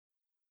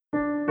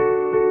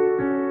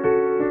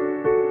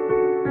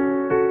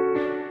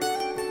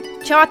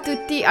Ciao a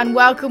tutti and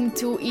welcome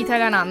to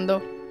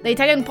Italianando, the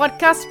Italian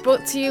podcast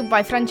brought to you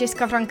by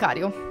Francesca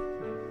Francario.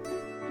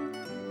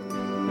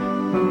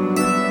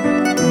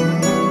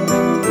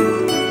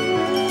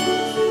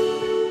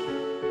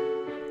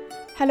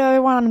 Hello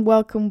everyone and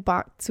welcome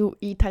back to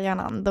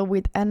Italianando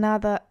with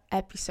another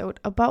episode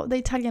about the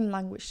Italian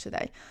language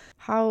today.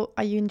 How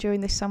are you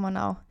enjoying this summer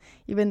now?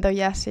 Even though,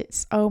 yes,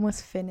 it's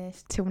almost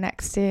finished till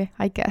next year,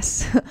 I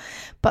guess.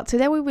 But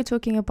today we were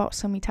talking about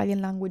some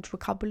Italian language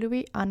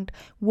vocabulary and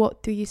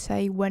what do you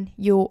say when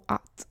you're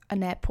at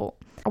an airport.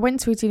 I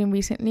went to Italy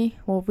recently,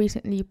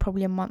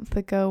 probably a month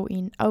ago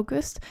in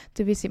August,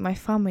 to visit my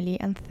family,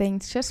 and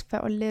things just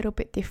felt a little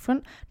bit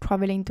different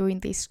traveling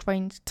during these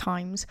strange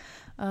times.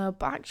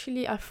 But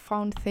actually I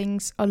found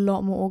things a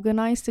lot more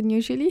organized than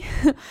usually,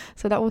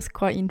 so that was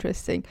quite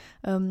interesting.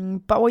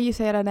 But what you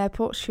say at an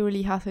airport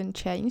surely hasn't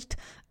changed,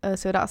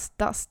 so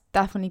that's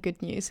definitely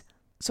good news.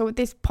 So with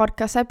this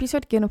podcast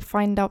episode, you're going to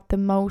find out the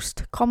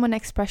most common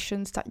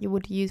expressions that you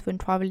would use when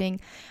traveling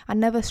and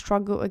never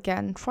struggle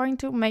again trying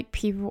to make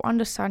people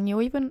understand you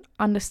or even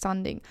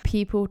understanding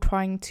people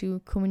trying to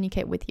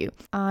communicate with you.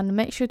 And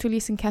make sure to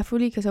listen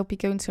carefully because I'll be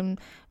going some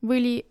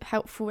really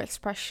helpful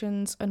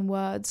expressions and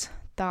words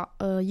that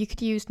you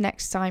could use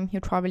next time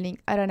you're traveling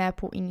at an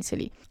airport in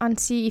Italy, and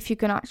see if you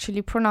can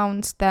actually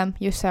pronounce them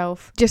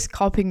yourself, just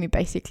copying me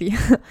basically.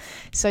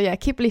 So yeah,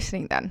 keep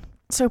listening then.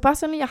 So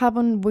personally, I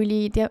haven't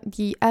really,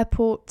 the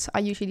airport I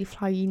usually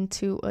fly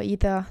into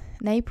either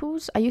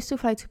Naples. I used to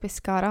fly to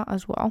Pescara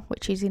as well,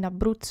 which is in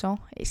Abruzzo.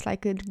 It's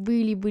like a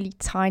really, really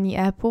tiny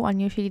airport,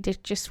 and usually there's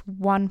just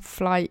one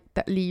flight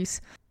that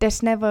leaves.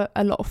 There's never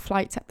a lot of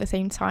flights at the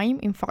same time.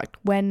 In fact,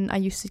 when I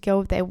used to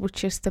go there was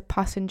just the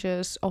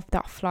passengers of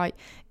that flight.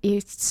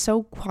 It's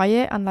so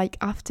quiet, and like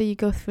after you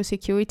go through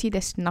security,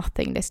 there's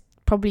nothing. There's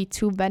probably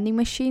 2 vending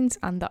machines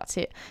and that's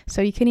it.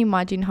 So you can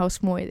imagine how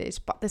small it is,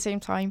 but at the same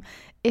time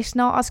it's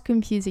not as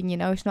confusing, you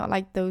know. It's not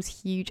like those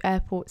huge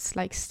airports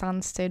like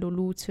Stansted or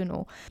Luton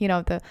or, you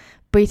know, the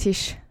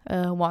British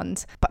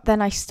ones. But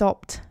then I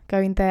stopped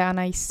going there and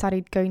I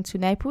started going to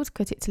Naples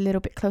because it's a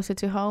little bit closer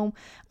to home,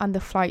 and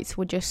the flights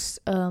were just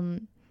the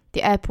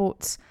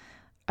airports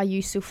I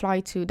used to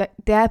fly to. The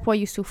airport I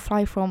used to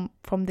fly from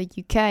the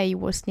UK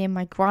was near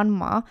my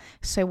grandma,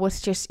 so it was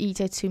just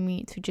easier to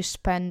me to just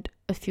spend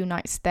a few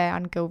nights there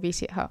and go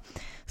visit her.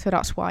 So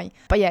that's why.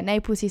 But yeah,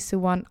 Naples is the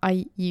one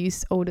I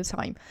use all the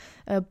time.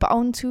 But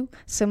on to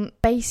some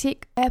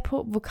basic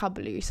airport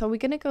vocabulary. So we're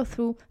going to go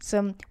through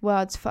some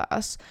words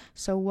first.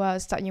 So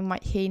words that you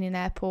might hear in an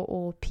airport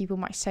or people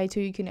might say to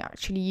you, you can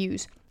actually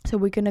use. So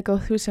we're going to go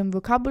through some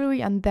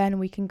vocabulary and then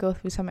we can go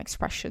through some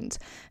expressions.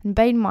 And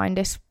bear in mind,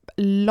 there's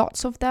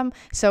lots of them.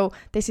 So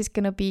this is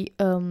going to be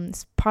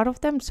part of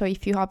them. So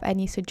if you have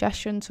any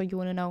suggestions or you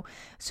want to know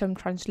some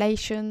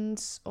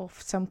translations of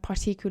some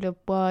particular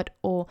word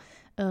or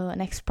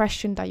an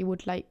expression that you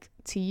would like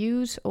to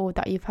use or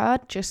that you've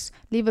heard, just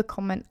leave a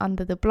comment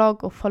under the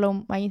blog or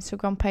follow my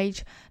Instagram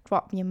page,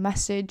 drop me a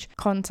message,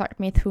 contact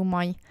me through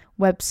my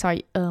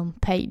website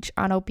page,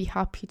 and I'll be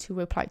happy to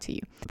reply to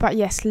you. But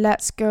yes,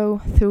 let's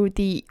go through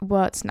the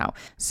words now.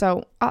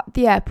 So at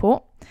the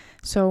airport,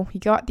 so you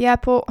go at the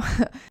airport,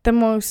 the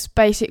most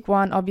basic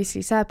one obviously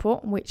is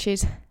airport, which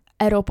is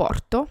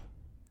aeroporto,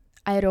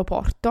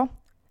 aeroporto,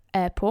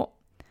 airport,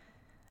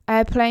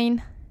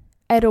 airplane,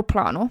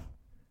 aeroplano,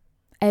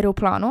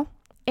 aeroplano,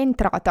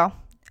 entrata,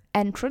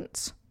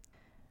 entrance,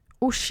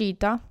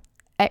 uscita,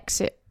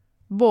 exit,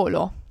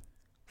 volo,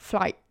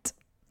 flight,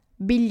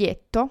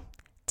 biglietto,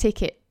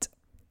 ticket.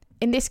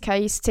 In this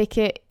case,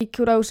 ticket, it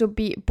could also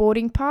be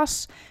boarding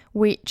pass,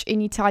 which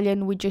in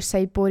Italian we just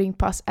say boarding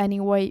pass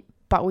anyway,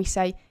 but we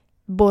say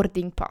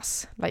boarding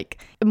pass,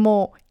 like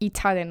more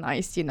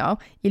Italianized, you know,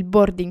 il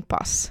boarding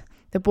pass,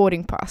 the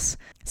boarding pass.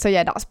 So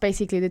yeah, that's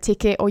basically the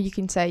ticket, or you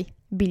can say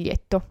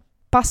biglietto.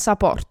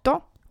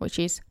 Passaporto, which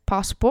is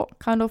passport,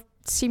 kind of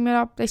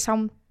similar, they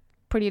sound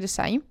pretty the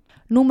same.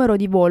 Numero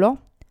di volo,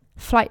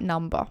 flight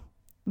number.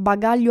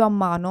 Bagaglio a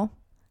mano,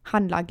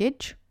 hand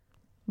luggage.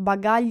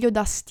 Bagaglio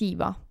da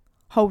stiva,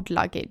 hold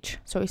luggage.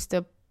 So it's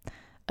the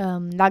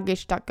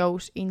luggage that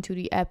goes into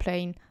the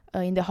airplane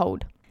in the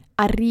hold.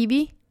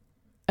 Arrivi,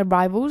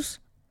 arrivals.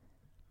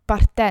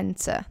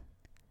 Partenze,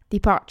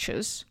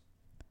 departures.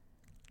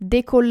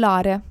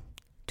 Decollare,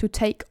 to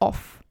take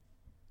off.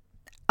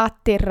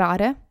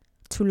 Atterrare,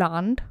 to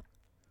land.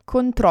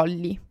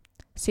 Controlli,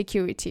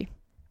 security.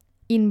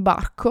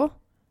 Imbarco,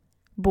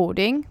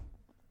 boarding.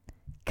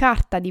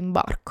 Carta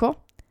d'imbarco,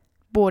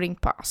 boarding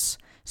pass.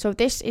 So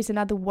this is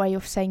another way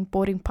of saying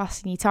boarding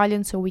pass in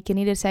Italian. So we can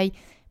either say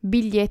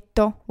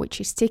biglietto, which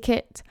is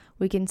ticket.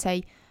 We can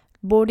say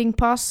boarding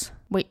pass,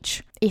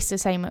 which is the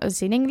same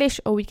as in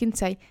English. Or we can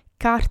say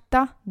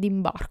carta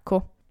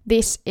d'imbarco.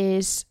 This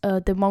is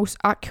the most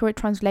accurate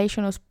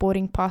translation of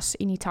boarding pass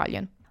in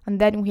Italian. And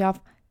then we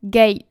have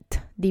gate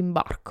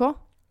d'imbarco,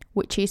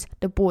 which is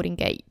the boarding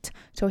gate.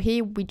 So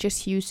here we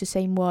just use the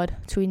same word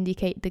to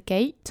indicate the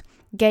gate.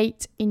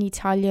 Gate in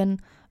Italian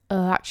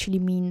actually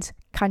means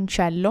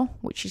cancello,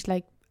 which is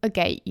like a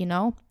gate, you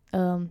know,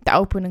 that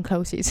open and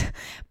closes.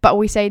 But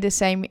we say the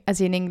same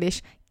as in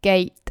English,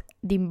 gate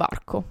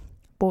d'imbarco,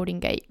 boarding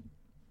gate.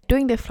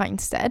 Doing the flight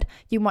instead,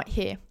 you might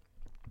hear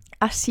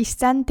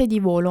assistente di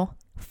volo,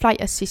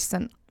 flight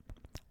assistant.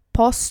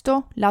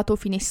 Posto lato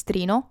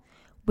finestrino,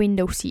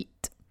 window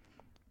seat.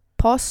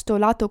 Posto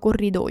lato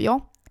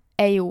corridoio,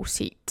 AO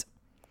seat.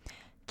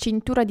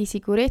 Cintura di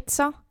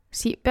sicurezza,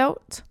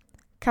 seatbelt.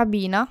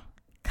 Cabina,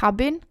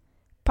 cabin.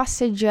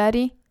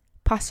 Passeggeri,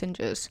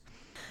 passengers.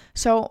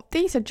 So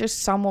these are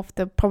just some of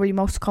the probably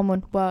most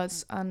common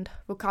words and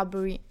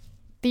vocabulary.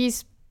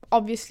 These,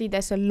 obviously,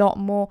 there's a lot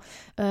more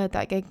that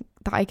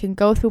I can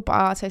go through, but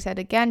as I said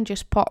again,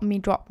 just drop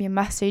me a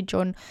message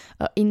on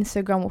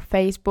Instagram or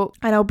Facebook,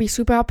 and I'll be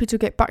super happy to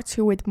get back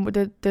to you with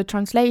the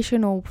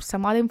translation or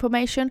some other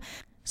information.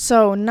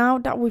 So now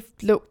that we've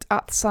looked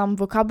at some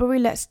vocabulary,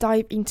 let's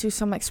dive into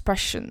some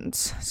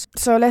expressions.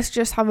 So let's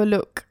just have a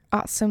look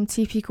at some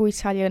typical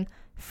Italian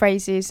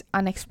phrases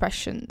and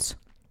expressions.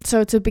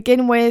 So to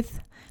begin with,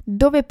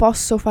 dove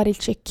posso fare il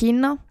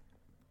check-in?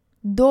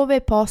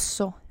 Dove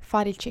posso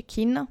fare il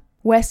check-in?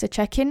 Where's the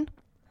check-in?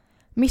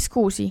 Mi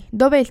scusi,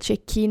 dov'è il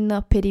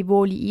check-in per i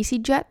voli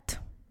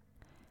EasyJet?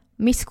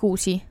 Mi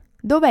scusi,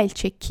 dov'è il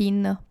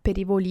check-in per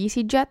i voli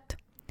EasyJet?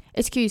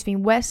 Excuse me,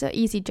 where's the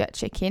EasyJet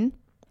check-in?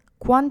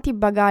 Quanti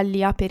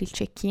bagagli ha per il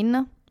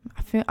check-in?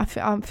 I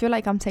feel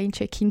like I'm saying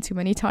check-in too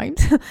many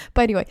times.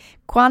 But anyway,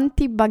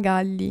 quanti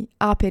bagagli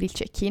ha per il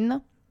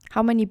check-in?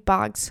 How many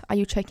bags are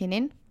you checking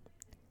in?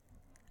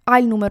 Ha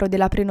il numero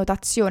della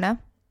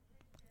prenotazione?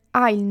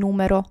 Ha il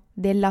numero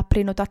della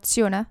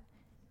prenotazione?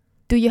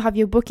 Do you have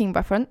your booking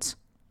reference?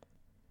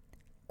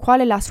 Qual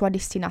è la sua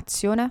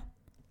destinazione?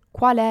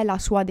 Qual è la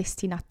sua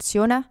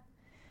destinazione?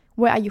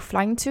 Where are you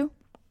flying to?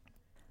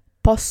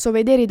 Posso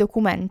vedere i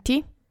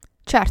documenti?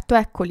 Certo,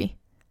 eccoli.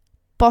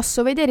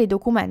 Posso vedere i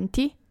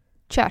documenti?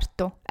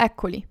 Certo,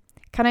 eccoli.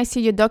 Can I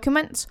see your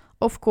documents?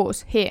 Of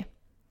course, here.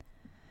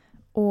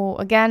 Or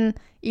again,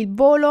 il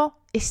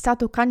volo è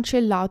stato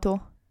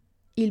cancellato.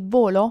 Il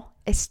volo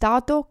è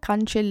stato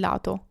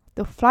cancellato.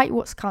 The flight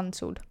was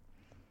cancelled.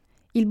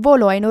 Il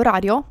volo è in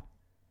orario?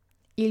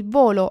 Il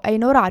volo è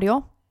in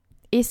orario?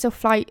 Is the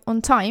flight on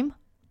time?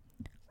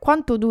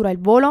 Quanto dura il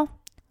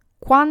volo?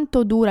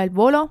 Quanto dura il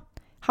volo?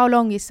 How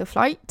long is the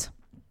flight?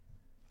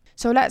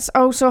 So let's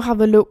also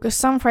have a look at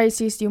some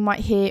phrases you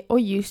might hear or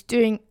use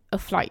during a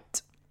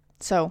flight.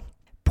 So,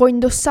 può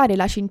indossare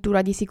la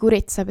cintura di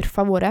sicurezza, per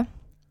favore?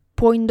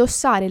 Può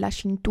indossare la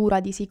cintura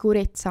di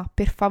sicurezza,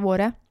 per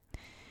favore?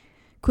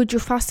 Could you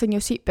fasten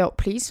your seatbelt,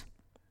 please?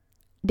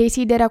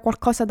 Desidera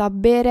qualcosa da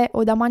bere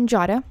o da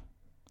mangiare?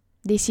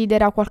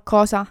 Desidera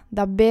qualcosa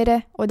da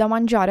bere o da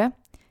mangiare?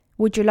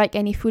 Would you like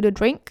any food or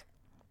drink?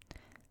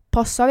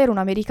 Posso avere un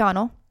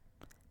americano?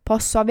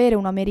 Posso avere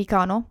un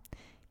americano?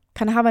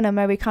 Can I have an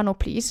americano,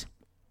 please?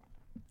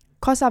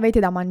 Cosa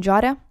avete da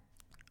mangiare?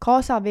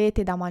 Cosa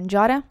avete da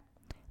mangiare?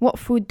 What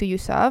food do you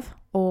serve?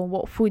 Or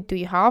what food do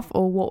you have?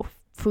 Or what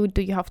food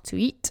do you have to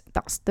eat?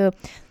 That's the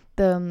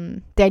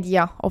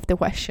idea of the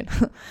question.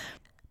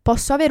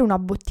 Posso avere una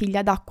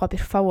bottiglia d'acqua, per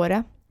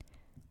favore?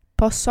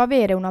 Posso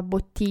avere una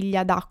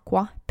bottiglia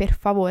d'acqua, per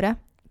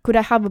favore? Could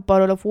I have a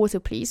bottle of water,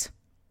 please?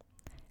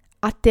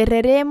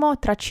 Atterreremo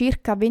tra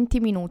circa 20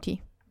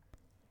 minuti.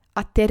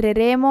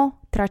 Atterreremo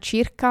tra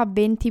circa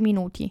 20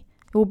 minuti.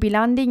 We'll be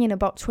landing in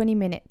about 20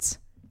 minutes.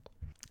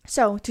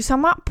 So, to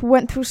sum up, we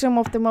went through some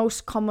of the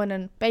most common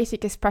and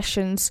basic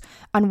expressions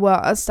and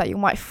words that you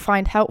might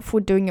find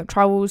helpful during your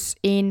travels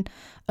in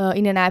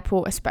an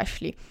airport,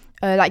 especially.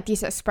 Like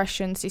these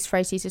expressions, these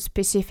phrases are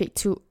specific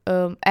to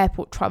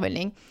airport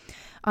traveling.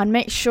 And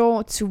make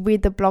sure to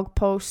read the blog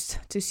post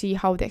to see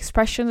how the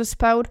expressions are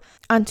spelled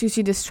and to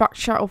see the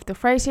structure of the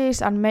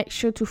phrases. And make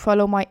sure to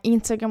follow my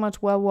Instagram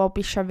as well, where I'll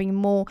be sharing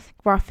more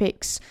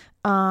graphics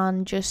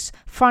and just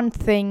fun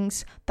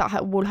things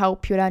that will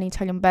help you learn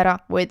Italian better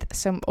with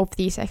some of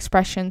these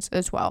expressions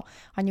as well.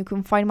 And you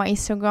can find my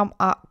Instagram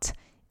at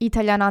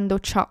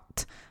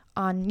italianandochat.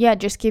 And yeah,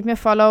 just give me a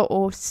follow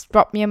or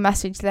drop me a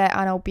message there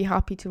and I'll be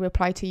happy to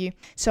reply to you.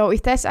 So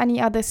if there's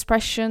any other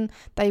expression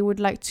that you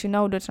would like to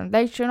know the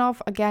translation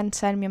of, again,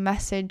 send me a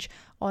message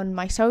on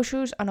my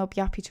socials and I'll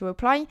be happy to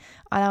reply.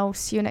 And I'll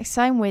see you next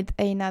time with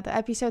another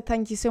episode.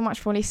 Thank you so much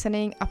for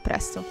listening. A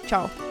presto.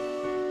 Ciao.